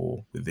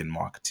people within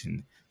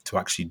marketing to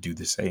actually do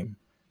the same,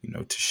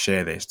 to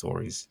share their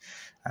stories.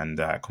 And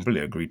I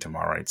completely agree,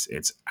 Tamara.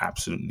 It's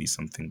absolutely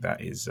something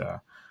that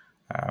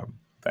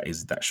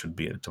should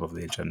be at the top of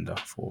the agenda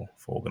for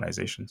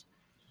organizations.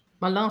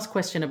 My last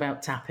question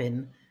about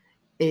Tappin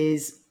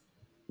is,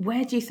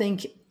 where do you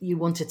think you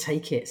want to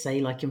take it,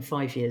 say, like in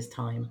 5 years'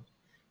 time?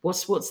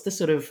 What's the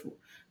sort of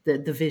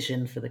the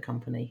vision for the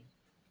company?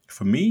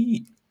 For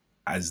me,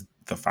 as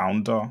the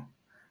founder,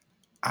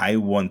 I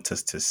want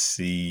to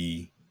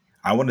see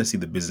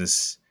the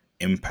business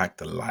impact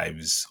the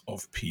lives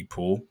of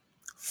people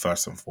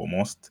first and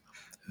foremost.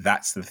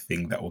 That's the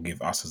thing that will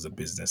give us as a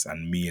business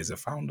and me as a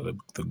founder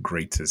the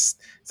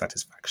greatest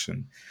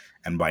satisfaction.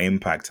 And by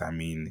impact, I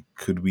mean,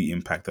 could we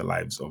impact the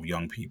lives of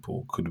young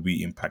people? Could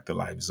we impact the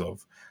lives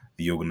of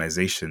the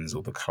organizations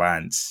or the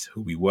clients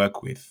who we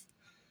work with?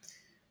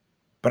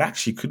 But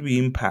actually, could we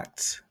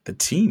impact the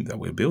team that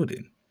we're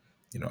building?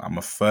 I'm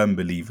a firm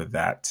believer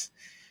that,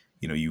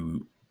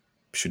 you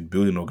should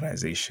build an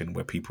organization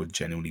where people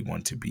genuinely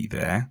want to be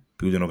there,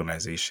 build an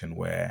organization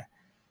where,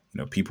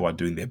 people are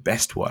doing their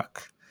best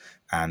work.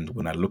 And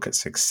when I look at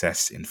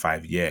success in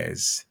 5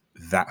 years,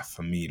 that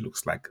for me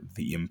looks like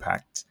the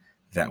impact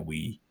that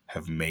we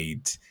have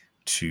made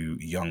to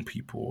young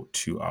people,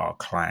 to our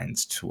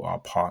clients, to our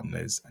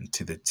partners, and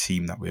to the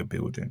team that we're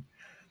building.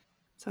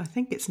 So I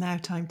think it's now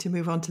time to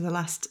move on to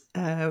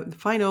the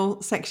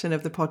final section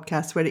of the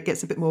podcast, where it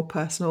gets a bit more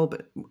personal,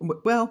 but,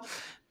 well,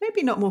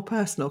 maybe not more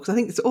personal, because I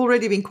think it's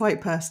already been quite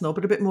personal,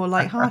 but a bit more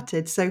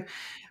lighthearted. So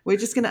we're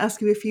just going to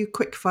ask you a few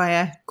quick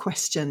fire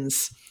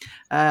questions.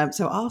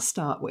 So I'll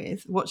start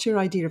with, what's your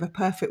idea of a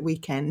perfect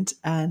weekend,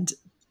 and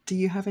do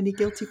you have any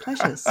guilty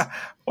pleasures?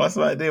 What's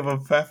my idea of a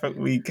perfect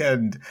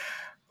weekend?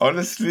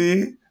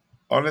 Honestly,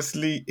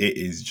 it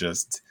is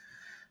just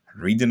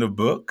reading a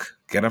book,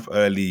 get up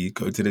early,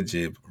 go to the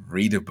gym,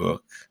 read a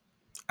book,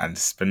 and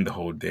spend the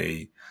whole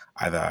day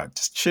either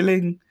just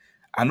chilling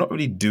and not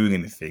really doing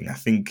anything. I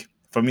think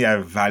for me, I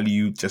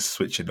value just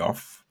switching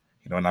off,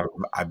 and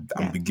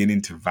I'm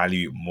beginning to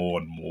value it more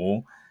and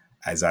more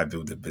as I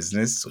build a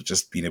business. So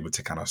just being able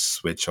to kind of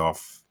switch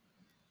off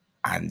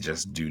and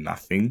just do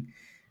nothing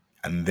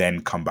and then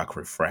come back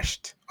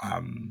refreshed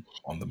on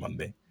the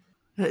Monday.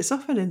 It's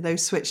often in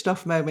those switched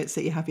off moments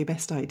that you have your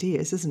best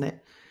ideas, isn't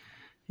it?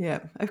 Yeah.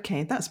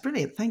 Okay, that's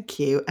brilliant. Thank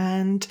you.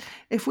 And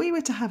if we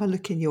were to have a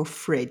look in your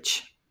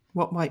fridge,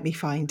 what might we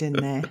find in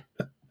there?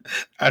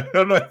 I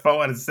don't know if I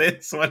want to say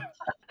this one.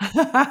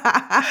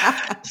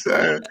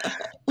 So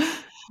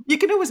you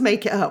can always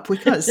make it up. We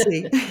can't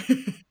see.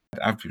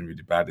 I've been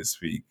really bad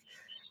this week.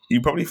 You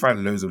probably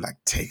find loads of like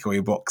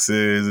takeaway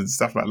boxes and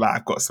stuff like that.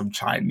 I've got some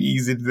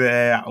Chinese in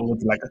there. I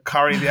ordered like a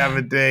curry the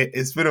other day.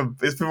 It's been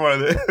one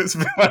of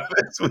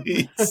those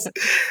weeks.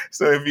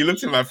 So if you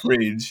look in my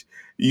fridge,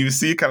 you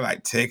see kind of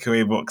like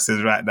takeaway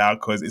boxes right now,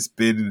 because it's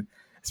been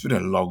a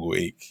long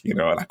week, and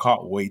I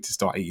can't wait to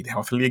start eating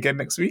healthily again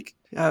next week.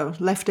 Oh,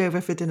 leftover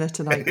for dinner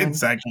tonight. Then.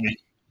 Exactly.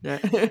 Yeah.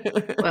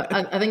 Well,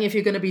 I think if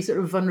you're going to be sort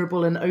of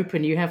vulnerable and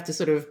open, you have to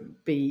sort of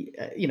be,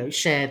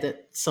 share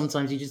that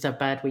sometimes you just have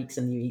bad weeks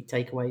and you eat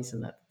takeaways,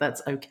 and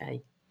that's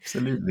okay.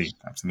 Absolutely.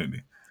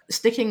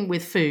 Sticking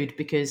with food,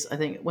 because I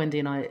think Wendy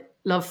and I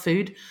love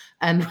food,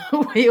 and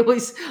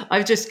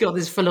I've just got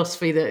this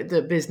philosophy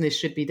that business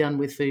should be done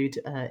with food,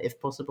 if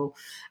possible.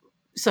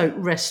 So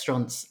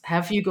restaurants,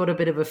 have you got a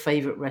bit of a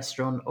favorite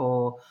restaurant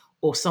or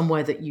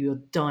somewhere that you're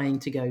dying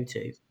to go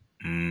to?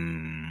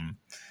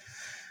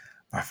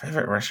 My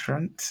favorite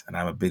restaurant, and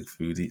I'm a big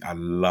foodie. I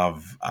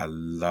love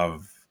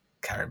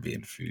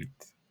Caribbean food.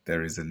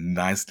 there is a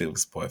nice little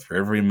spot. If you're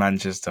ever in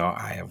Manchester,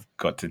 I have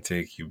got to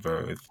take you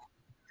both.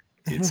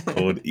 It's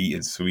called Eat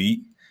and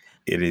Sweet.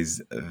 It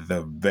is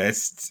the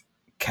best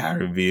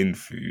Caribbean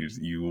food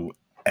you will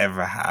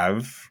ever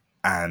have.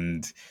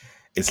 And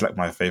it's like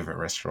my favorite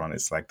restaurant.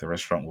 It's like the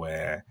restaurant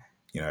where,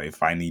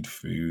 if I need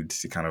food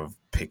to kind of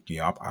pick me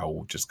up, I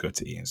will just go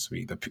to Eat and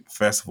Sweet.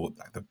 First of all,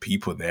 like, the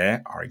people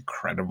there are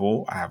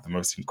incredible. I have the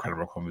most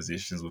incredible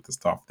conversations with the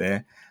staff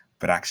there.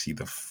 But actually,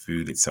 the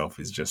food itself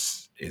is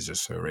just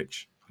so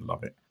rich. I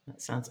love it.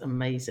 That sounds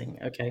amazing.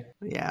 Okay.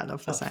 Yeah, I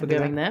love the Up sound for of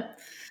going it. there.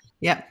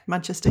 Yeah,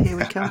 Manchester, here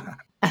we come.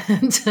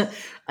 And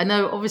I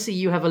know, obviously,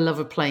 you have a love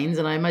of planes,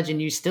 and I imagine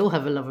you still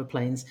have a love of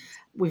planes.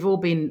 We've all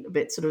been a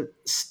bit sort of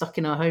stuck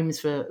in our homes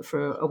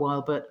for a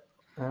while, but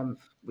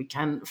we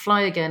can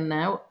fly again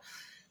now.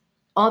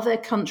 Are there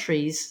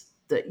countries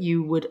that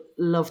you would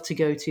love to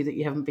go to that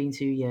you haven't been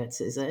to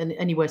yet? Is there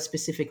anywhere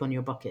specific on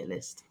your bucket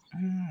list?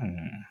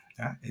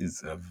 That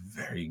is a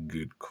very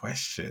good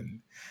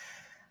question.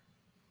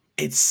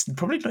 It's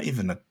probably not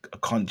even a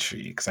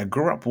country, because I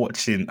grew up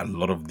watching a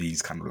lot of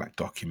these kind of like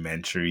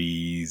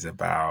documentaries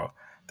about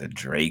the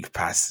Drake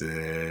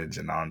Passage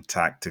and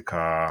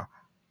Antarctica.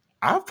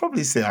 I'll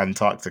probably say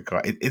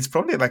Antarctica. It's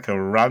probably like a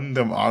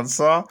random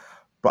answer,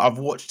 but I've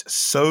watched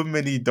so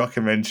many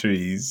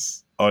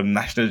documentaries on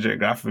National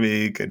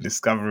Geographic and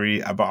Discovery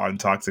about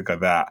Antarctica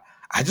that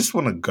I just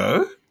want to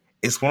go.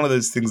 It's one of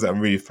those things that I'm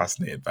really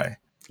fascinated by.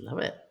 Love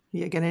it.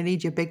 You're going to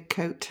need your big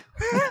coat.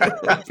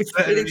 It's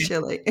pretty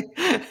chilly.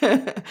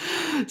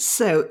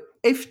 So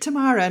if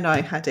Tamara and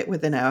I had it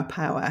within our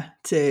power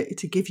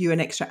to give you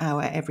an extra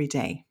hour every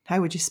day, how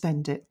would you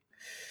spend it?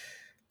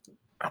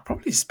 I'll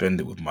probably spend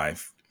it with my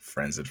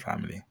friends and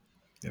family.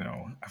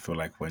 I feel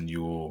like when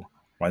you're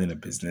running a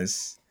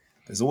business,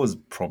 there's always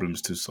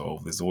problems to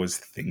solve. There's always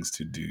things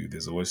to do.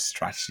 There's always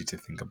strategy to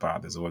think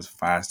about. There's always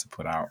fires to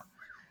put out.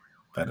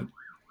 But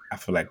I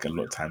feel like a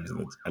lot of times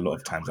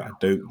that I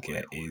don't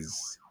get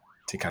is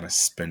to kind of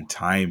spend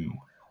time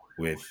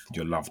with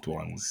your loved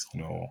ones,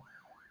 to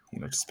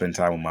spend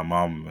time with my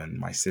mom and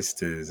my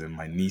sisters and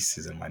my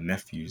nieces and my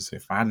nephews. So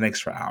if I had an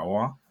extra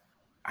hour,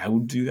 I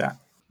would do that.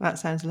 That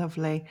sounds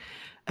lovely.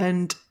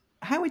 And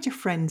how would your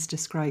friends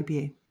describe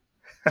you?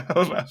 How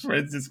would my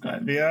friends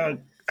describe me?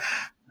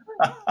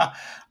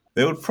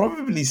 They would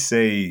probably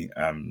say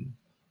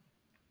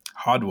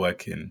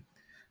hardworking,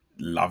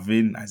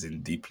 loving, as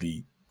in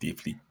deeply,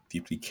 deeply,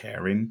 deeply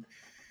caring.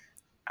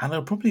 And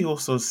I'll probably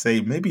also say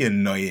maybe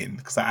annoying,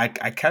 because I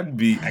can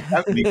be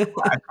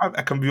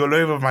all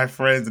over my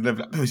friends, and they're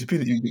like, "Oh,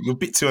 you're a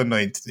bit too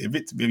annoying today.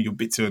 You're a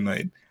bit too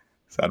annoying."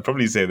 So I'd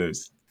probably say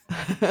those.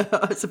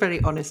 That's a very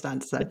honest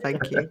answer.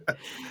 Thank you.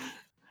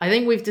 I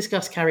think we've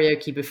discussed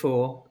karaoke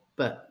before,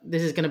 but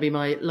this is going to be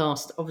my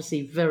last,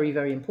 obviously very,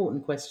 very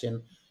important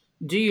question.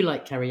 Do you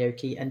like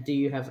karaoke, and do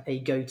you have a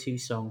go-to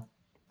song?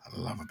 I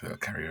love a bit of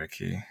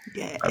karaoke.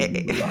 Yeah. I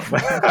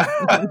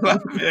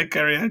love a bit of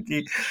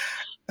karaoke.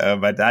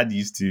 My dad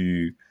used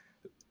to,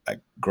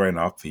 like, growing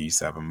up, he used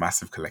to have a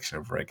massive collection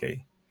of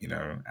reggae,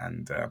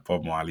 and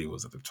Bob Marley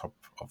was at the top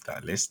of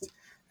that list.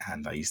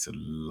 And I used to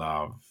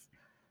love,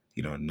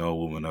 No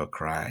Woman No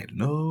Cry.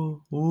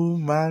 No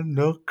woman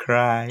no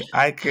cry.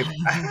 I could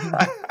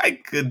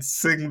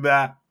sing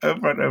that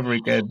over and over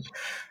again.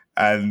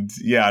 And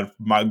yeah,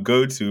 my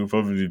go-to would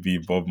probably be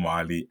Bob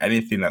Marley.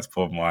 Anything that's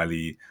Bob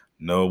Marley,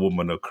 No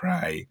Woman No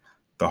Cry,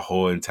 the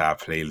whole entire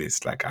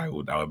playlist. Like, I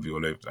would be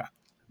all over that.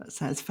 That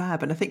sounds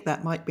fab. And I think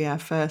that might be our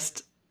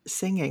first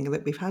singing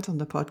that we've had on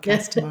the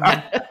podcast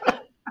tomorrow.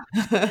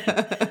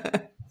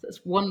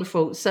 That's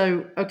wonderful.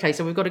 So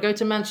we've got to go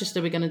to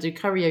Manchester. We're going to do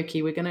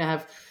karaoke. We're going to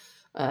have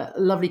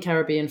lovely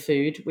Caribbean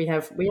food. We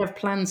have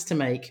plans to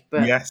make,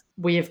 but yes,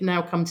 we have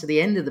now come to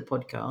the end of the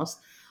podcast.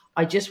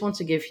 I just want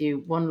to give you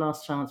one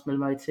last chance,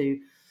 Milmo, to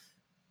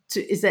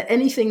is there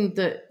anything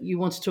that you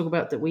want to talk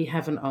about that we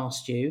haven't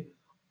asked you,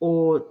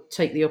 or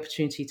take the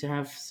opportunity to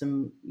have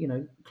some,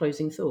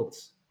 closing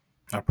thoughts?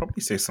 I'll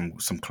probably say some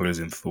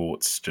closing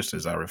thoughts just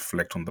as I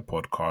reflect on the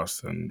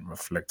podcast and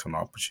reflect on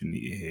our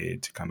opportunity here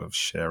to kind of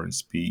share and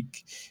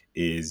speak,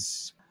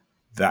 is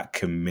that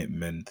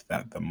commitment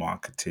that the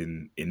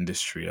marketing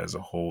industry as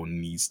a whole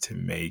needs to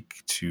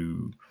make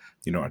to,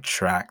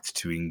 attract,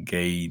 to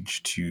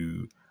engage,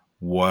 to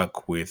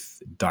work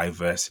with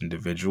diverse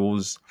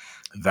individuals.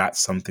 That's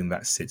something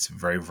that sits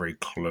very, very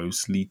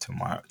closely to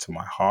my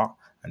heart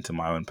and to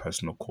my own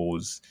personal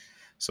cause.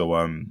 So,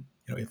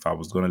 if I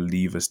was going to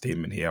leave a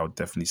statement here, I would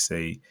definitely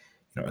say,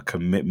 a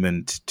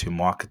commitment to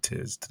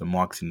marketers, to the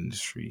marketing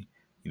industry,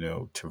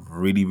 to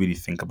really, really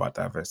think about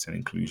diversity and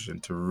inclusion,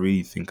 to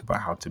really think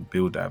about how to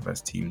build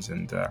diverse teams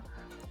and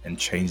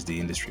change the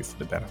industry for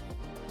the better.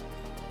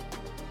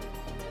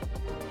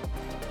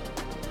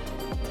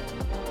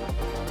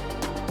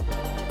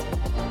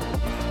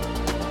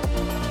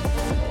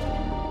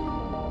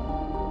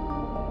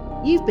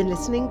 You've been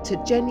listening to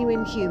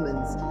Genuine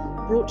Humans,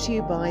 brought to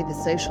you by The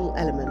Social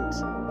Element.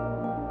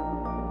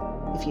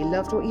 If you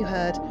loved what you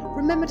heard,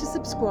 remember to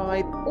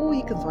subscribe, or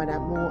you can find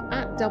out more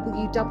at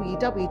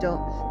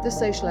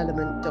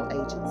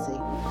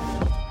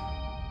www.thesocialelement.agency.